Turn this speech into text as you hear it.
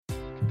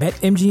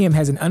BetMGM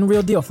has an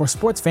unreal deal for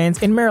sports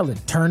fans in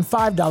Maryland. Turn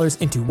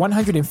 $5 into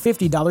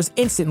 $150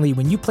 instantly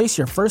when you place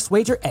your first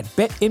wager at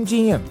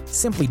BetMGM.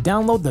 Simply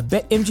download the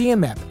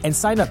BetMGM app and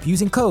sign up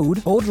using code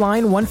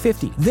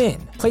OldLine150.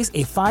 Then, place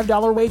a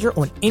 $5 wager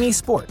on any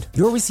sport.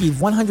 You'll receive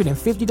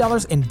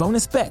 $150 in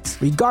bonus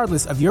bets,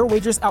 regardless of your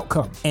wager's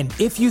outcome. And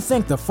if you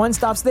think the fun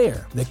stops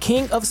there, the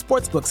King of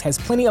Sportsbooks has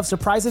plenty of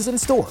surprises in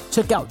store.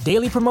 Check out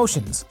daily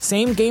promotions,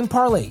 same-game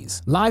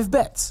parlays, live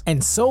bets,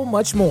 and so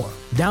much more.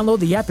 Download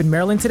the app in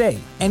Maryland today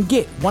and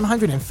get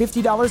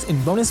 $150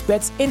 in bonus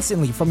bets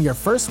instantly from your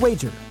first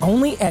wager.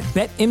 Only at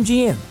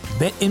BetMGM.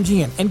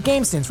 BetMGM and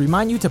GameSense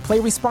remind you to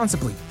play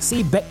responsibly.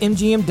 See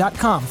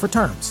BetMGM.com for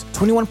terms.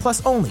 21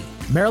 plus only.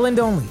 Maryland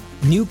only.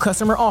 New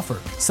customer offer.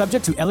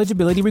 Subject to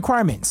eligibility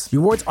requirements.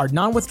 Rewards are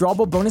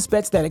non-withdrawable bonus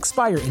bets that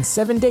expire in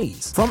 7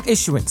 days. From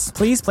issuance,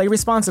 please play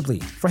responsibly.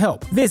 For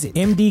help, visit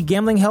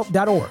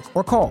mdgamblinghelp.org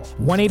or call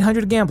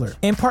 1-800-GAMBLER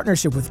in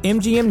partnership with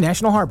MGM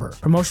National Harbor.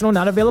 Promotional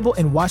not available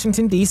in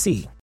Washington,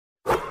 D.C.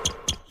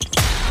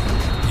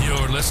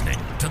 You're listening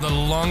to the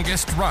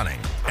longest running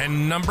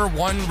and number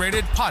one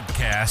rated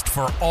podcast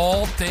for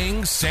all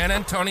things San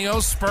Antonio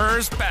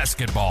Spurs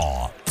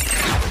basketball.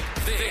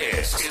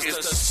 This is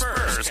the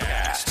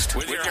Spurscast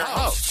with your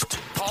host,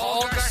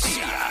 Paul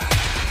Garcia.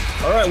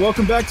 All right,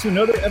 welcome back to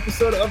another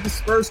episode of the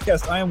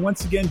Spurscast. I am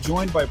once again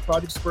joined by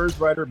Project Spurs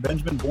writer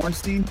Benjamin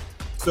Bornstein.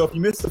 So if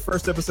you missed the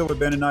first episode with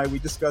Ben and I, we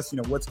discussed,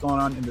 what's going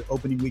on in the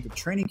opening week of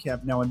training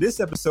camp. Now, in this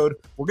episode,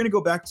 we're going to go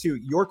back to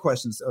your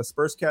questions. Not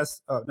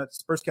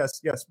Spurscast,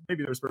 yes,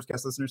 maybe they were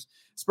Spurscast listeners.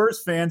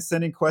 Spurs fans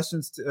sending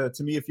questions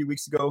to me a few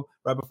weeks ago,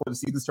 right before the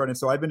season started.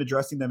 So I've been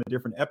addressing them in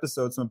different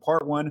episodes. So in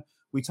part one,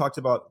 we talked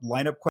about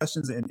lineup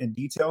questions in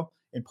detail.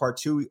 In part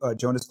two,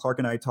 Jonas Clark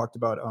and I talked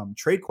about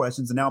trade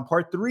questions. And now in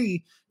part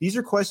three, these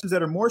are questions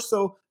that are more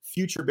so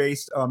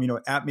future-based,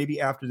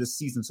 maybe after this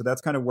season. So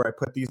that's kind of where I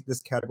put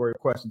this category of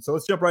questions. So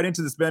let's jump right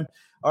into this, Ben.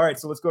 All right,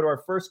 so let's go to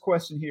our first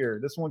question here.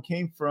 This one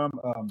came from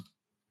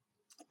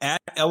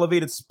at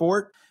Elevated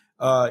Sport.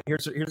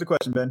 Here's a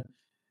question, Ben.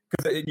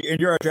 And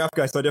you're our draft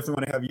guy, so I definitely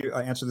want to have you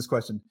answer this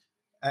question.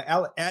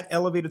 At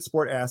Elevated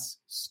Sport asks,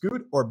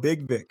 Scoot or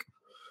Big Vic?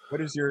 What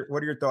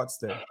are your thoughts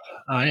there?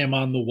 I am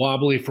on the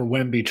wobbly for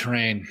Wemby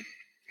train,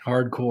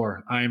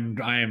 hardcore. I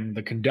am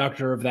the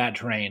conductor of that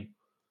train.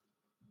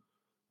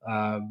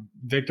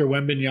 Victor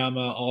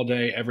Wembanyama all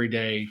day, every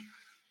day,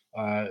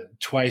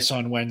 twice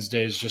on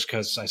Wednesdays, just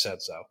because I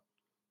said so.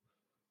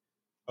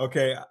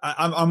 Okay,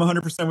 I'm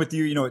 100% with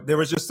you. There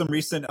was just some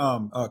recent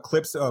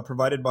clips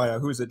provided by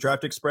who is it,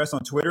 Draft Express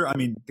on Twitter.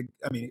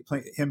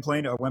 Him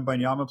playing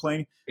Wembanyama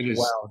playing.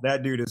 Wow,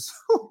 that dude is.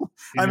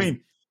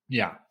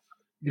 Yeah.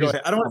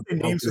 I don't want to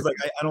say names because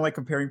I don't like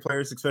comparing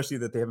players, especially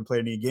that they haven't played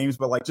any games.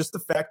 But just the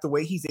fact, the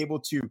way he's able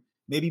to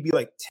maybe be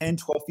 10,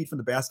 12 feet from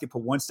the basket,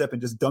 put one step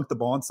and just dunk the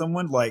ball on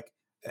someone,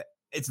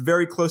 it's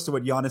very close to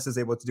what Giannis is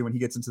able to do when he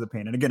gets into the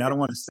paint. And again, I don't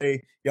want to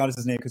say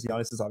Giannis' name because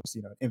Giannis is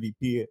obviously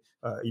MVP,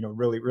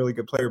 really, really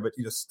good player. But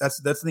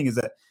that's the thing, is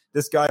that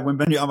this guy,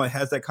 Wembanyama,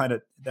 has that kind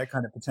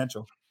of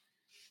potential.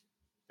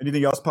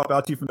 Anything else pop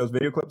out to you from those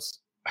video clips?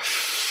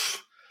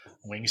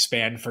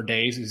 Wingspan for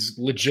days. He's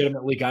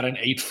legitimately got an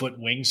 8-foot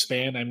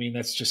wingspan.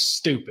 That's just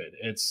stupid.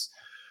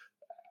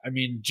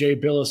 Jay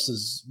Billis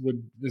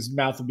his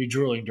mouth would be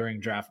drooling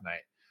during draft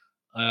night.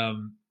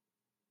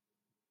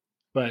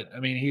 But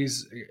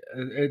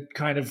it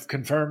kind of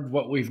confirmed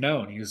what we've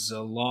known. He's a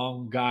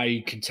long guy.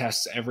 He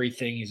contests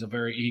everything.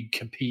 He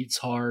competes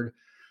hard.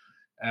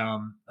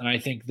 And I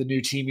think the new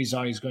team he's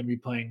on, he's going to be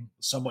playing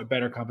somewhat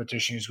better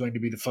competition. He's going to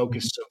be the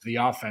focus of the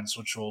offense,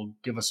 which will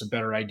give us a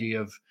better idea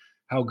of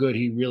how good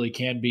he really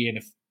can be and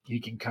if he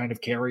can kind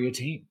of carry a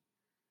team.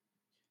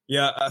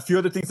 Yeah, a few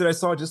other things that I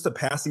saw, just the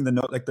passing the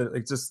note,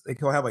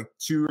 he'll have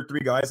 2 or 3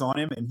 guys on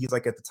him, and he's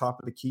at the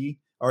top of the key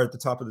or at the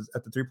top of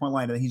at the 3-point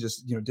line, and he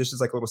just dishes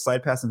a little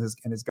side pass, and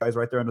his guys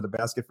right there under the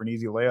basket for an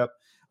easy layup.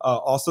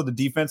 Also the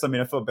defense, I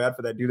feel bad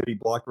for that dude that he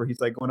blocked where he's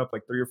going up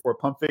 3 or 4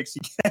 pump fakes he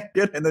can't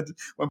get, and then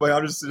when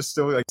Biotis just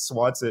still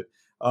swats it.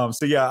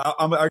 So yeah,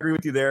 I agree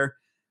with you there.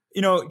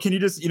 Can you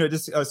just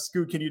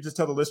Scoot, can you just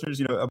tell the listeners,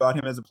 about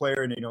him as a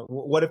player, and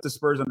what if the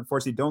Spurs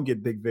unfortunately don't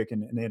get Big Vic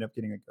and they end up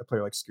getting a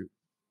player like Scoot?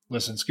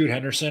 Listen, Scoot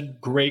Henderson,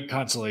 great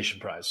consolation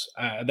prize.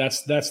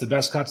 That's the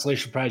best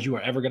consolation prize you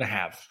are ever going to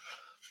have.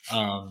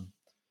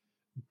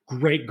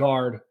 Great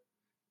guard,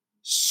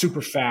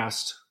 super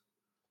fast,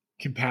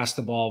 can pass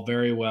the ball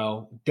very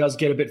well. Does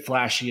get a bit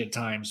flashy at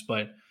times,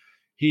 but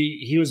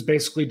he was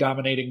basically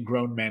dominating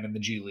grown men in the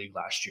G League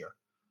last year.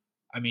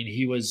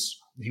 He was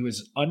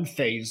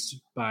unfazed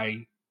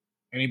by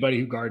anybody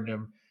who guarded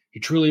him. He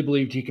truly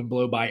believed he can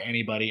blow by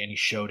anybody, and he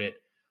showed it.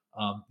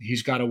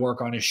 He's got to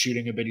work on his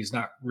shooting a bit. He's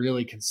not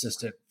really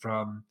consistent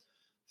from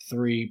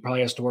 3.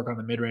 Probably has to work on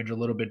the mid-range a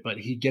little bit, but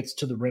he gets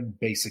to the rim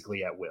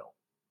basically at will.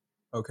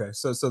 Okay,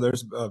 so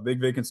there's Big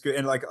Vic and Scoot,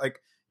 and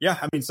yeah.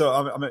 So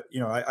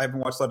I haven't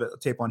watched a lot of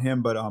tape on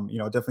him, but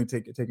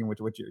definitely taking what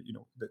you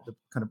the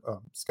kind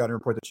of scouting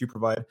report that you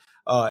provide,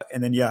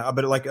 and then yeah.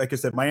 But like I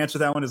said, my answer to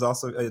that one is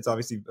also it's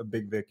obviously a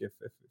Big Vic if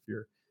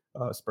you're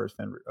a Spurs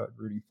fan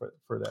rooting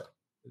for that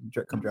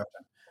come draft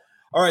time.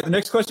 All right, the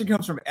next question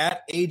comes from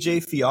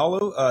 @AJ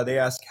Fialo. They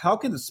ask, how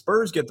can the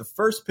Spurs get the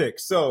first pick?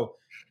 So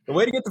the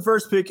way to get the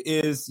first pick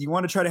is you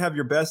want to try to have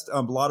your best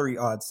lottery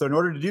odds. So in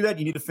order to do that,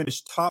 you need to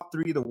finish top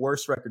 3 of the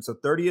worst record. So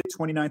 30th,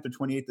 29th, or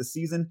 28th this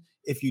season.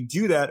 If you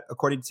do that,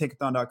 according to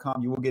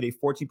Tankathon.com, you will get a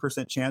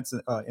 14% chance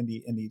in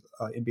the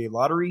NBA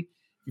lottery.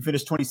 If you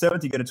finish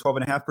 27th, you get a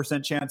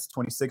 12.5% chance,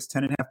 26th,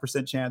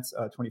 10.5% chance,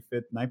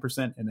 25th,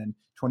 9%, and then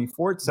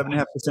 24th,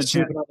 7.5%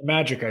 chance. The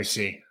Magic, I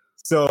see.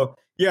 So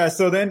yeah,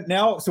 so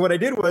what I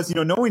did was,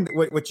 knowing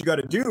what you got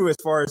to do as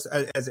far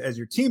as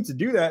your team to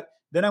do that,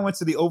 then I went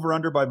to the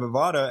over/under by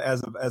Bovada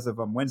as of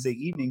Wednesday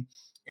evening,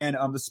 and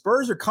the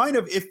Spurs are kind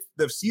of, if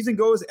the season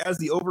goes as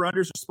the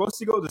over/unders are supposed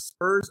to go, the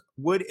Spurs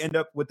would end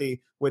up with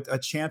a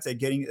chance at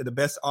getting the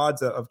best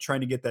odds of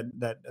trying to get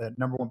that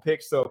number 1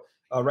 pick. So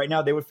right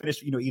now they would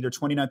finish either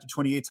 29 to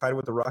 28 tied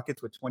with the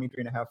Rockets with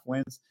 23.5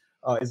 wins.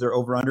 Is their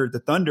over/under? The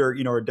Thunder,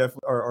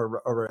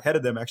 are ahead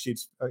of them. Actually,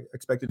 it's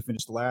expected to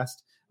finish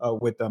last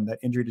with that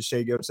injury to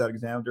Shai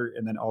Gilgeous-Alexander,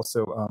 and then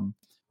also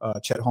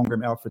Chet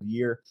Holmgren out for the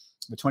year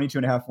with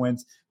 22.5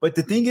 wins. But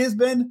the thing is,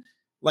 Ben,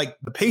 like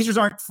the Pacers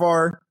aren't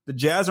far, the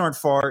Jazz aren't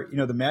far,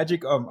 the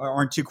Magic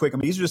aren't too quick. I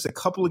mean, these are just a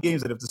couple of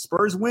games that if the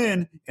Spurs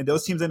win and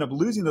those teams end up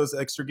losing those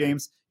extra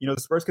games, the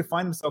Spurs could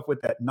find themselves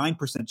with that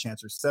 9%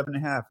 chance or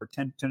 7.5 or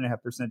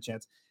 10.5%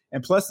 chance.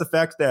 And plus the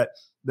fact that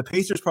the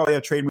Pacers probably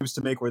have trade moves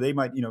to make where they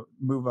might,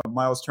 move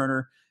Miles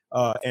Turner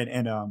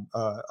and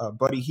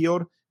Buddy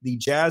Hield. The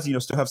Jazz,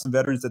 still have some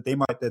veterans that they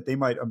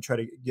might try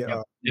to get.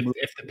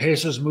 If the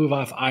Pacers move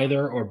off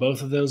either or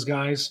both of those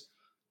guys,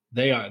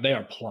 they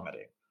are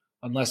plummeting.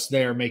 Unless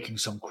they are making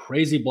some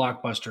crazy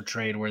blockbuster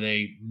trade where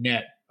they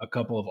net a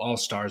couple of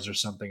all-stars or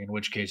something, in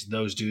which case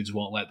those dudes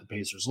won't let the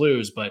Pacers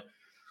lose. But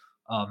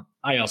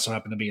I also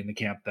happen to be in the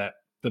camp that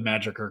the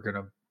Magic are going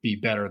to be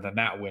better than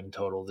that win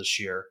total this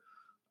year.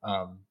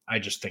 I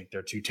just think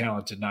they're too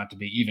talented not to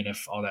be, even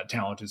if all that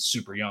talent is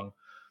super young.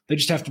 They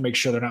just have to make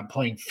sure they're not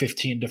playing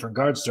 15 different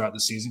guards throughout the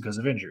season because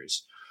of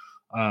injuries.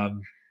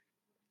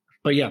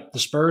 But yeah, the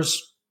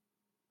Spurs,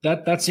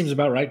 that seems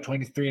about right,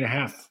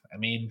 23.5. I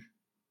mean,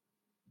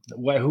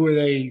 who are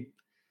they?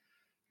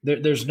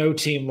 There's no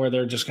team where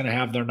they're just going to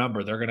have their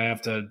number. They're going to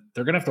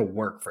have to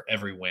work for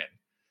every win.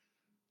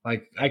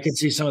 Like I could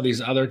see some of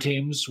these other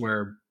teams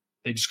where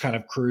they just kind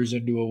of cruise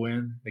into a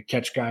win. They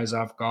catch guys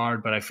off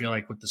guard, but I feel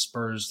like with the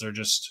Spurs, they're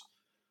just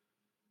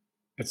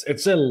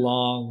it's a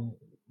long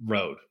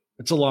road.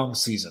 It's a long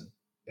season.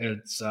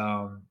 It's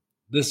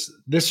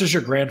this is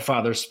your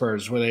grandfather's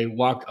Spurs where they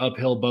walk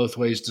uphill both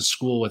ways to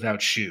school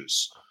without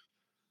shoes.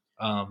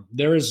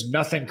 There is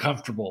nothing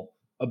comfortable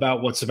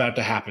about what's about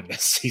to happen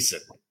this season.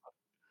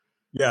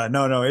 Yeah,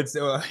 no, it's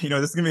this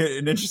is gonna be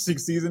an interesting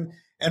season,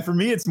 and for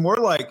me, it's more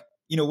like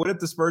what if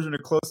the Spurs are in a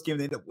close game,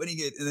 they end up winning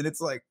it, and then it's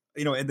like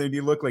and then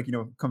you look like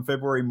come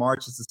February,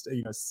 March, it's just,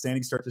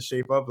 standings start to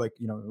shape up, like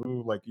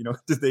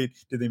did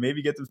they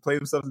maybe get to play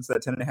themselves into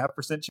that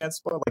 10.5% chance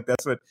spot? Like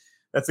that's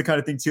the kind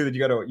of thing too that you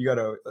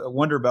gotta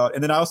wonder about,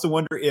 and then I also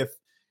wonder if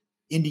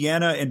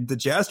Indiana and the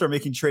Jazz start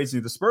making trades.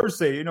 The Spurs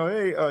say,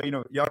 hey,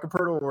 Jakob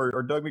Poeltl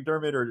or Doug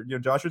McDermott or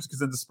Josh Richardson, because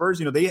then the Spurs,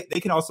 they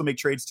can also make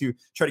trades to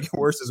try to get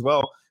worse as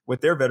well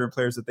with their veteran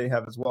players that they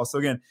have as well. So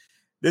again,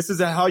 this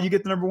is how you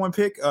get the number 1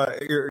 pick.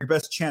 Your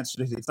best chance.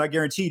 It's not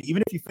guaranteed.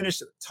 Even if you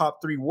finish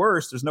top 3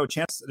 worst, there's no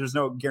chance. There's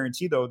no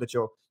guarantee though that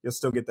you'll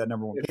still get that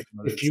number 1 pick.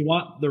 If you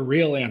want the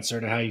real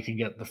answer to how you can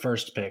get the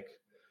first pick,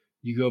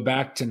 you go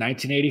back to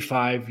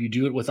 1985. You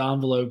do it with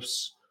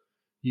envelopes.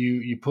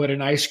 You put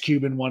an ice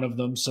cube in one of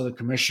them so the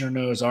commissioner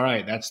knows, all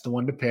right, that's the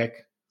one to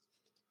pick.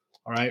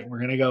 All right, we're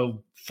going to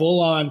go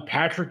full on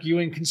Patrick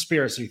Ewing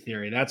conspiracy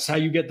theory. That's how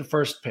you get the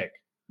first pick.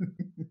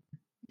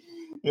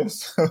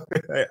 Yes.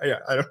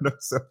 I don't know.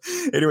 So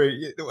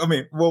anyway, I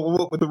mean,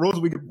 well, with the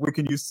rules we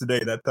can use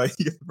today, that's how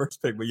you get the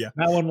first pick. But yeah,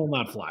 that one will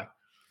not fly.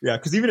 Yeah,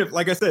 because even if,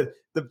 like I said,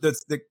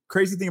 the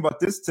crazy thing about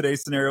this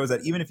today's scenario is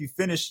that even if you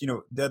finish,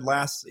 dead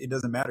last, it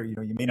doesn't matter. You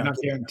may not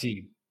get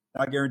guaranteed.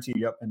 Not guaranteed.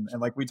 Yep. And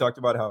like we talked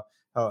about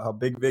how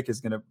Big Vic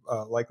is going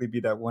to likely be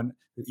that one.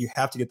 You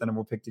have to get the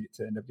number 1 pick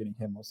to end up getting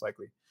him most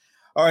likely.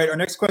 All right. Our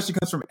next question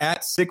comes from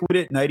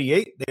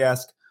 @SickWithIt98. They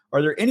ask,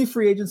 are there any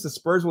free agents the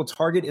Spurs will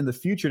target in the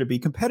future to be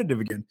competitive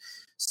again?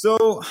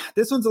 So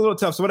this one's a little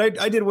tough. So what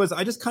I did was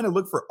I just kind of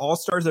looked for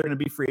all-stars that are going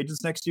to be free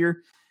agents next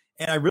year.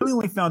 And I really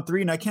only found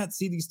 3, and I can't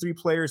see these 3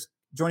 players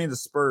joining the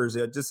Spurs.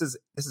 This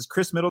is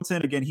Chris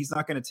Middleton. Again, he's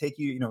not going to take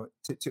you,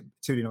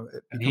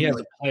 and he has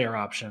a player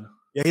option.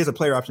 Yeah, he has a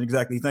player option.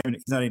 Exactly. He's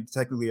not even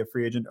technically a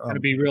free agent.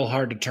 It'd be real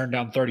hard to turn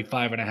down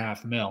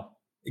 $35.5 million.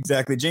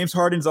 Exactly. James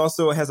Harden's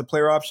also has a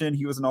player option.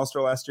 He was an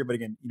all-star last year, but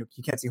again, you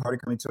can't see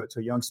Harden coming to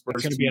a young Spurs.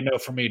 It's going to be a no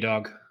for me,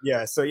 dog.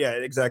 Yeah. So yeah,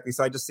 exactly.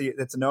 So I just see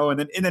it's a no,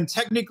 and then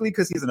technically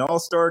because he's an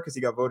all-star because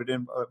he got voted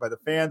in by the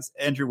fans.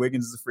 Andrew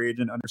Wiggins is a free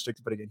agent,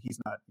 unrestricted, but again, he's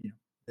not.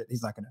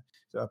 He's not going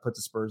to put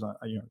the Spurs on.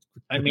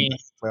 I mean,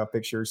 playoff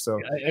pictures. So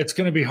it's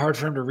going to be hard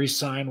for him to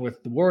re-sign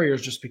with the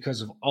Warriors just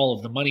because of all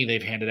of the money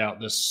they've handed out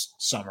this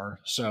summer.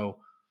 So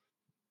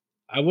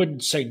I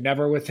wouldn't say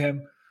never with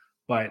him,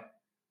 but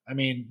I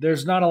mean,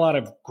 there's not a lot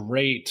of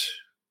great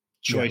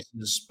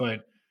choices,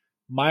 but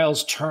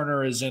Miles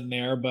Turner is in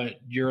there, but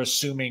you're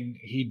assuming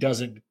he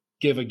doesn't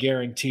give a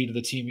guarantee to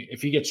the team.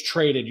 If he gets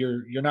traded,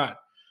 you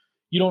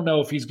don't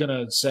know if he's going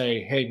to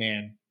say, "Hey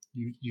man,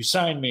 you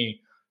sign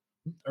me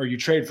or you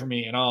trade for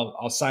me and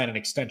I'll sign an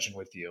extension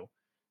with you."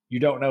 You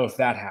don't know if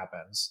that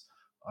happens.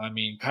 I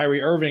mean,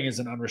 Kyrie Irving is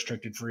an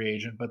unrestricted free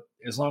agent, but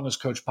as long as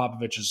Coach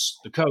Popovich is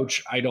the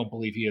coach, I don't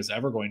believe he is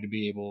ever going to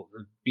be able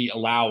or be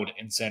allowed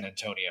in San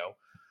Antonio.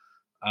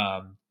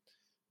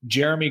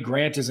 Jeremy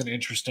Grant is an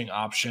interesting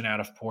option out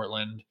of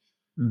Portland.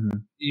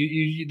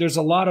 Mm-hmm. There's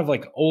a lot of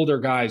like older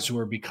guys who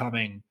are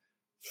becoming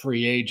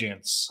free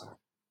agents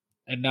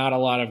and not a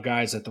lot of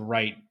guys at the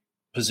right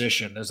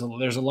position. There's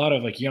a lot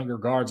of like younger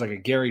guards like a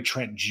Gary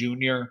Trent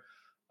Jr.,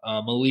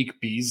 Malik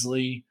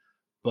Beasley,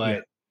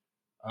 but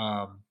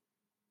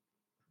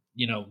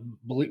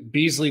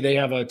Beasley, they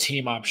have a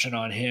team option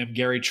on him.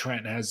 Gary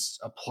Trent has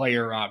a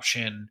player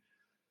option.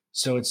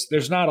 So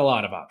there's not a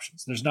lot of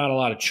options. There's not a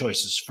lot of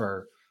choices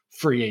for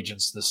free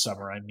agents this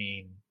summer. I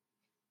mean,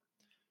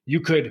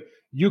 you could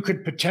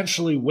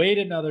potentially wait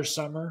another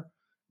summer.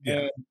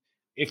 And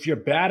if you're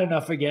bad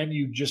enough again,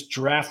 you just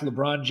draft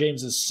LeBron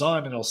James's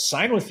son and he'll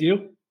sign with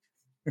you.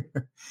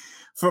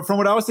 From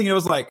what I was thinking, it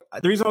was like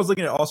the reason I was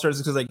looking at All-Stars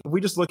is because like if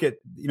we just look at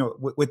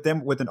with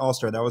an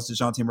All-Star that was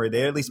DeJounte Murray,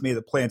 they at least made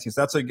the play-in team.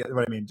 So that's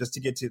what I mean, just to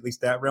get to at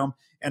least that realm.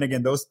 And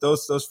again, those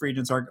free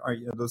agents are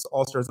those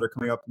All-Stars that are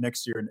coming up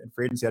next year in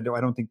free agency. I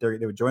don't think they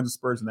would join the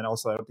Spurs, and then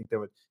also I don't think they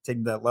would take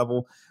them to that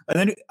level. And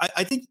then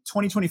I think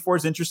 2024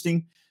 is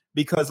interesting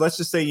because let's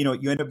just say you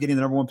end up getting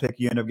the number one pick,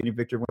 you end up getting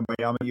Victor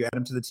Wembanyama, you add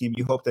him to the team,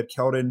 you hope that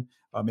Keldon,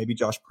 maybe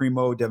Josh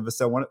Primo, Devin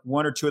Vassell,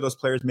 one or two of those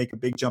players make a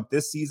big jump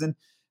this season.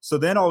 So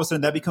then all of a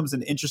sudden that becomes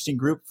an interesting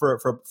group for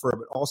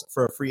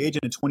a free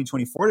agent in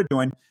 2024 to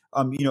join.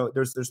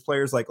 There's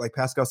players like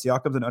Pascal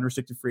Siakam's an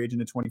unrestricted free agent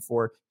in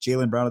 24.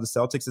 Jaylen Brown of the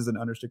Celtics is an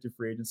unrestricted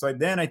free agent. So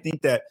I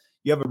think that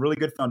you have a really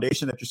good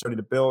foundation that you're starting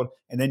to build,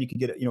 and then you can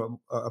get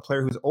a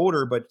player who's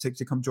older, but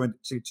to come join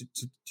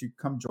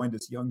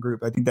this young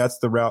group. I think that's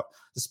the route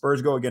the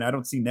Spurs go. Again, I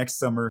don't see next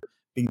summer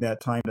being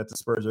that time that the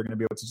Spurs are going to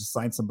be able to just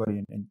sign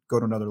somebody and go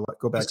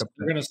back up.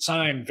 They're going to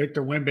sign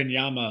Victor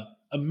Wembanyama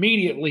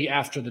immediately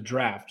after the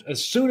draft.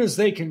 As soon as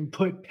they can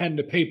put pen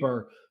to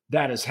paper,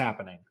 that is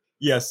happening.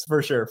 Yes,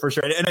 for sure.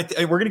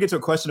 And we're going to get to a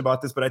question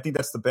about this, but I think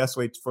that's the best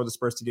way for the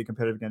Spurs to get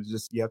competitive again.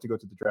 Just you have to go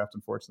to the draft.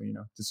 Unfortunately,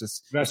 it's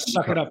just you gotta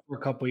suck it up for a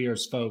couple of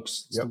years,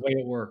 folks. It's the way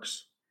it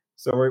works.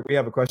 So we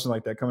have a question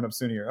like that coming up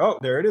soon here. Oh,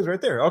 there it is,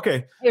 right there.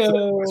 Okay.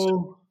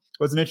 So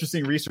was an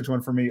interesting research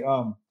one for me.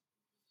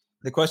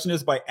 The question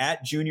is by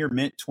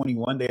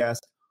 @JuniorMint21. They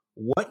asked,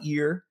 what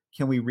year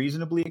can we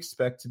reasonably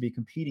expect to be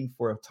competing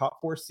for a top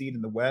 4 seed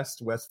in the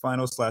West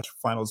Finals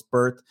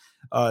berth?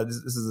 This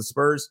is the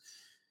Spurs.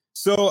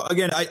 So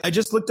again, I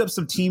just looked up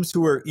some teams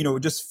who were,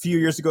 just a few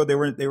years ago, they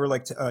were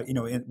like,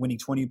 winning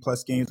 20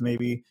 plus games,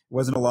 maybe it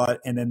wasn't a lot.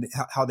 And then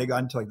how they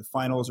got into like the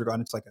finals or got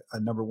into like a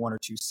number 1 or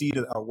 2 seed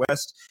out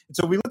West. And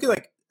so we look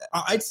at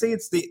I'd say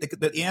it's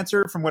the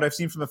answer from what I've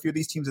seen from a few of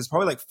these teams is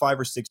probably like 5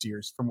 or 6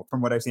 years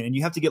from what I've seen. And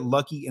you have to get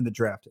lucky in the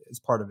draft as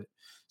part of it.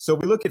 So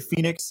we look at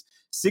Phoenix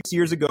 6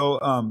 years ago,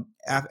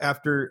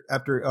 after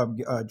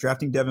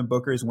drafting Devin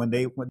Booker is when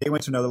they went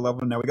to another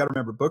level. Now we got to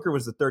remember Booker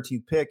was the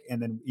 13th pick. And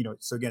then,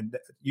 so again,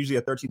 usually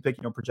a 13th pick,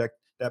 project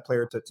that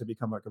player to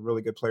become like a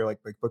really good player like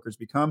Booker's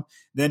become.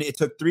 Then it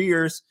took 3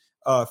 years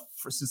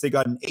since they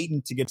got an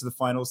Ayton to get to the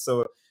finals.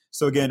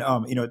 So again,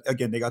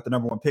 again, they got the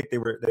number 1 pick. They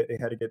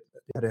had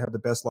to have the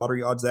best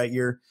lottery odds that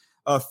year.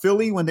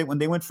 Philly, when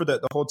they went for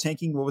the whole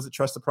tanking, what was it?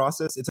 Trust the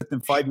process. It took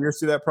them 5 years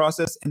through that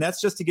process, and that's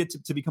just to get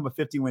to become a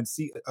 50-win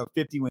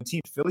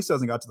team. Philly still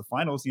hasn't got to the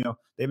finals. They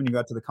haven't even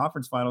got to the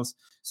conference finals,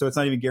 so it's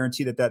not even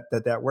guaranteed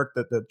that worked.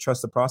 That the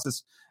trust the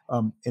process.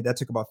 That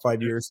took about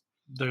 5 years.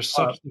 There's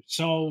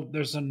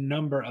a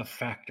number of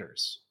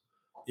factors.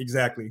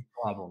 Exactly.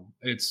 Problem.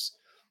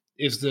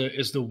 Is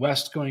the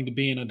West going to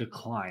be in a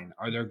decline?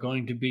 Are there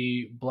going to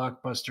be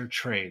blockbuster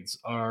trades?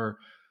 Are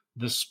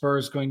the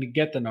Spurs going to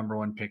get the number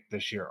 1 pick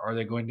this year? Are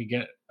they going to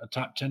get a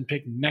top 10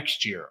 pick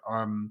next year?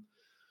 Are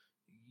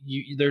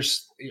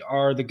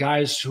the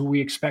guys who we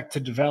expect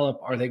to develop,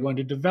 are they going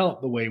to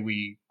develop the way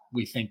we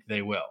think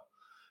they will?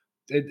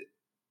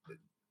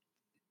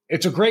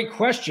 It's a great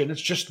question.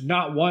 It's just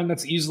not one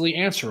that's easily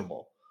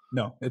answerable.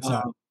 No, it's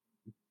not.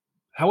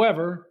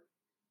 However,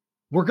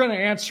 we're going to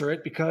answer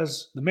it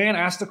because the man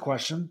asked the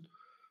question.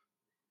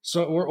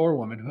 So, or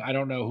woman, I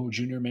don't know who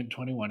Junior Mint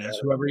 21 is,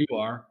 whoever you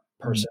are,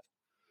 person.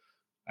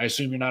 I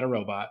assume you're not a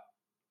robot.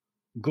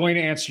 I'm going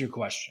to answer your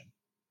question.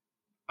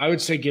 I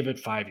would say give it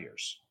 5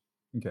 years.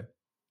 Okay.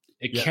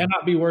 It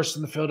cannot be worse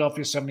than the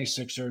Philadelphia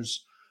 76ers,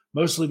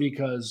 mostly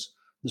because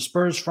the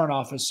Spurs front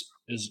office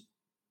is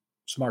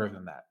smarter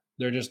than that.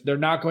 They're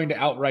not going to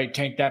outright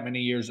tank that many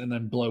years and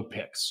then blow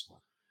picks.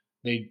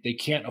 They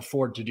can't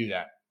afford to do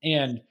that.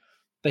 And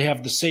they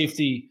have the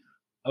safety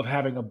of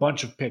having a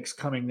bunch of picks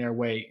coming their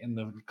way in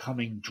the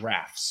coming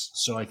drafts.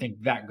 So I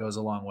think that goes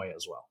a long way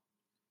as well.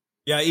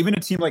 Yeah, even a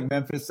team like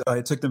Memphis,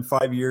 it took them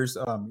 5 years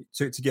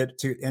to get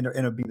to end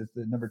up being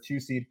the number 2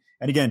 seed.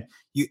 And again,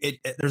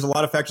 there's a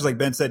lot of factors, like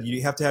Ben said.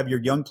 You have to have your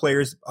young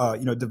players,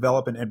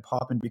 develop and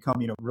pop and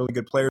become, really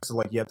good players. So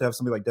like you have to have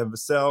somebody like Devin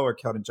Vassell or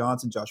Calvin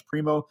Johnson, Josh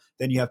Primo.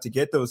 Then you have to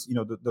get those,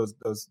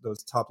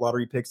 those top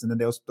lottery picks, and then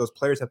those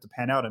players have to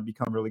pan out and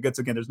become really good.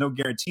 So again, there's no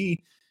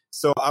guarantee.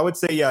 So I would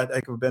say, yeah,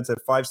 like Ben said,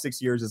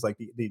 5-6 years is like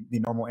the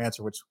normal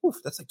answer. Which,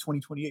 that's like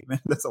 2028, man.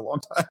 That's a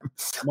long time.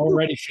 I'm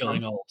already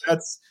feeling old.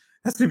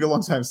 That's going to be a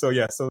long time. So,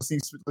 yeah,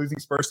 losing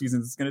Spurs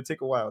seasons is going to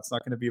take a while. It's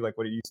not going to be like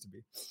what it used to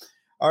be.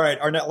 All right,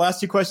 our last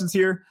 2 questions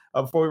here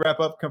before we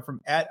wrap up come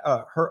from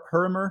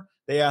 @Hurimer.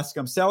 They ask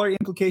salary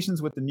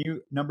implications with the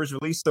new numbers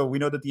released. So we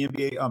know that the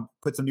NBA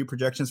put some new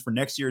projections for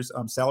next year's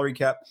salary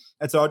cap.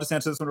 And so I'll just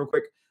answer this one real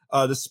quick.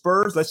 The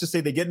Spurs, let's just say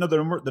they get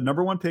the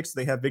number 1 picks.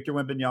 They have Victor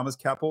Wembanyama's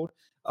cap hold.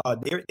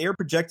 They are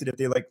projected, if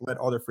they let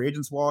all their free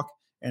agents walk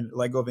and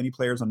let go of any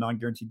players on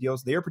non-guaranteed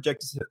deals, they are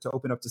projected to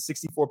open up to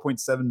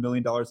 $64.7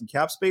 million in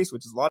cap space,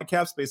 which is a lot of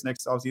cap space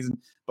next offseason.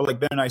 But like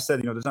Ben and I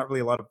said, there's not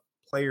really a lot of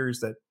players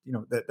that,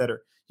 that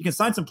are, you can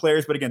sign some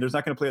players, but again, there's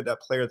not going to play with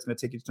that player that's going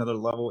to take you to another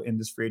level in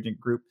this free agent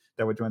group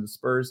that would join the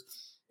Spurs.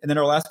 And then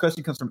our last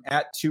question comes from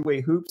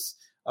 @2way-hoops.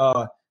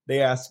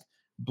 They ask,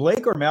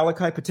 Blake or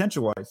Malachi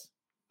potential-wise?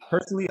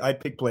 Personally, I'd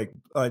pick Blake.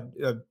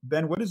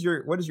 Ben, what is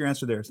your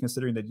answer there,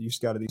 considering that you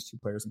scouted these 2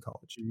 players in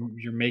college?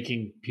 You're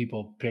making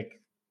people pick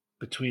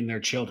between their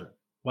children.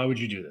 Why would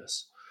you do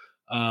this?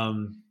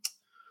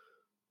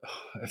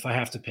 If I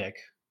have to pick,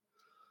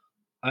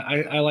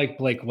 I like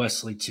Blake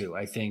Wesley too.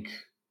 I think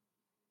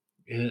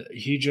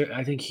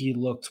he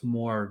looked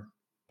more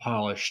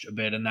polished a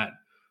bit, and that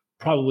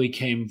probably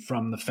came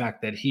from the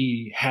fact that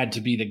he had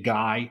to be the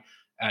guy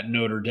at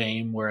Notre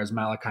Dame, whereas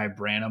Malachi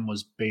Branham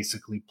was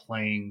basically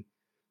playing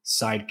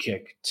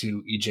sidekick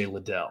to EJ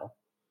Liddell.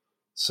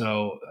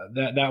 So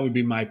that would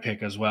be my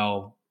pick as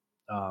well.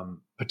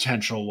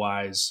 Potential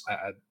wise,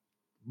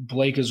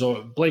 Blake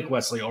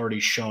Wesley already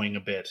showing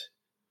a bit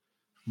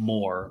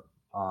more.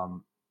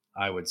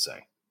 I would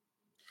say.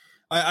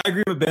 I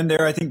agree with Ben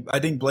there. I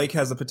think Blake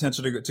has the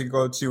potential to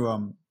go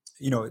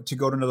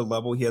to another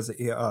level. He has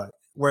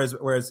whereas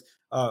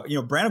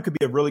Branham could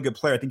be a really good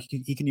player. I think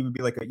he can even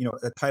be like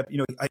a type.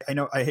 I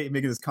know I hate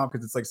making this comp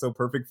because it's like so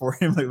perfect for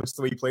him. Like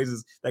the way he plays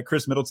is that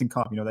Chris Middleton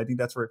comp. I think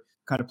that's where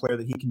kind of player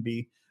that he can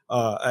be.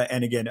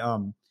 And again,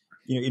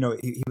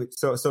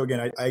 so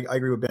again, I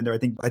agree with Ben there.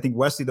 I think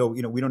Wesley though,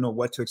 we don't know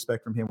what to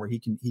expect from him where he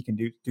can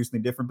do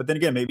something different. But then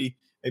again, maybe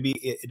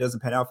it doesn't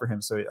pan out for him.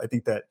 So I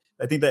think that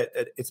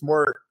it's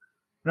more.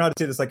 I don't know how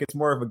to say this. Like it's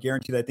more of a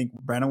guarantee that I think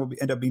Brandon will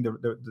end up being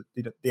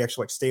the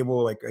actual like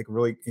stable, like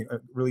really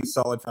really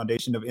solid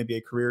foundation of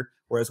NBA career.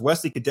 Whereas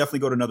Wesley could definitely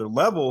go to another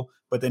level,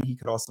 but then he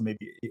could also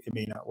it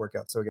may not work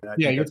out. So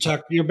again,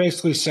 you're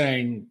basically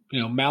saying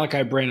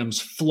Malachi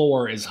Branham's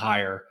floor is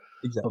higher,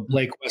 exactly, but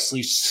Blake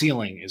Wesley's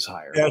ceiling is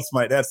higher. That's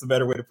the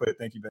better way to put it.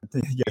 Thank you,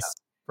 Ben. Yes,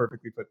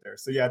 perfectly put there.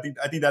 So yeah,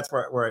 I think that's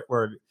where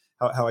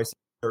how I see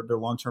their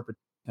long term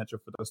potential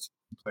for those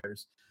 2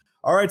 players.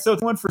 All right, so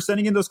everyone for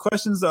sending in those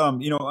questions.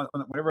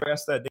 Whenever I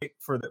asked that date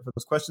for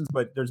those questions,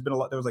 but there's been a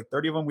lot. There was like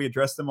 30 of them. We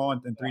addressed them all in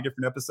 3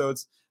 different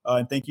episodes.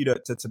 And thank you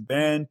to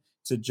Ben,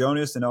 to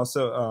Jonas, and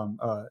also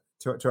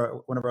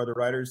to one of our other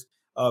writers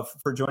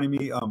for joining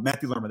me.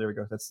 Matthew Lerma, there we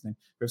go. That's his name.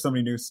 We have so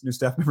many new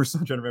staff members, so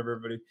I'm trying to remember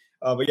everybody.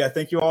 But yeah,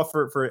 thank you all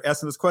for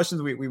asking those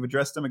questions. We've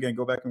addressed them. Again,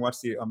 go back and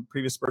watch the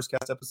previous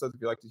Spurscast episodes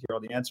if you'd like to hear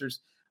all the answers.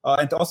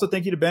 And also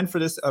thank you to Ben for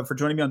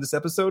joining me on this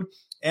episode.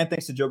 And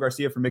thanks to Joe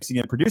Garcia for mixing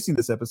and producing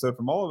this episode.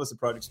 From all of us at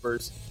Project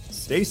Spurs,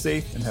 stay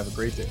safe and have a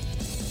great day.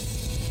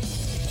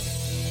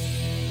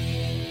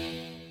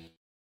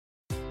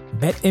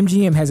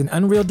 BetMGM has an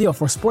unreal deal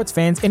for sports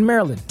fans in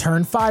Maryland.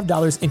 Turn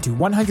 $5 into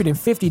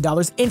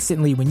 $150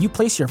 instantly when you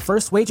place your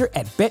first wager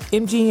at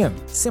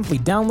BetMGM. Simply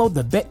download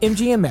the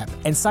BetMGM app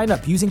and sign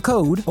up using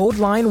code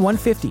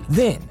OldLine150.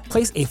 Then,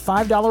 place a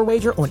 $5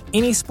 wager on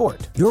any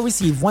sport. You'll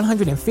receive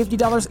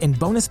 $150 in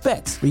bonus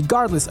bets,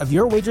 regardless of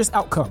your wager's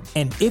outcome.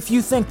 And if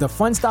you think the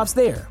fun stops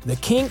there, the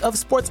king of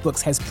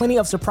sportsbooks has plenty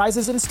of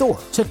surprises in store.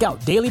 Check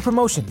out daily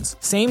promotions,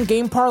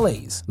 same-game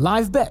parlays,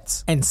 live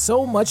bets, and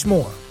so much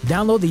more.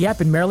 Download the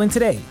app in Maryland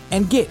today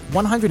and get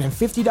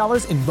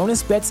 $150 in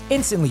bonus bets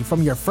instantly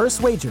from your first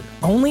wager.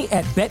 Only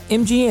at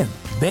BetMGM.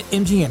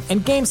 BetMGM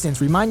and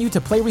GameSense remind you to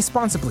play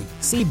responsibly.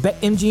 See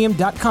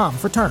BetMGM.com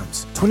for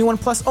terms. 21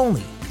 plus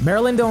only.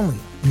 Maryland only.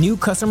 New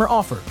customer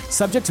offer.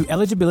 Subject to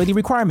eligibility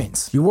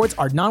requirements. Rewards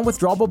are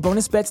non-withdrawable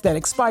bonus bets that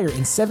expire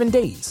in 7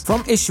 days.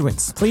 From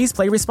issuance, please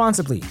play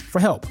responsibly. For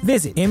help,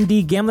 visit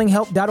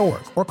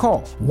mdgamblinghelp.org or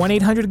call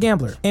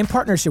 1-800-GAMBLER in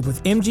partnership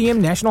with MGM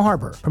National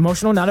Harbor.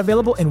 Promotional not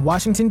available in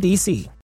Washington, D.C.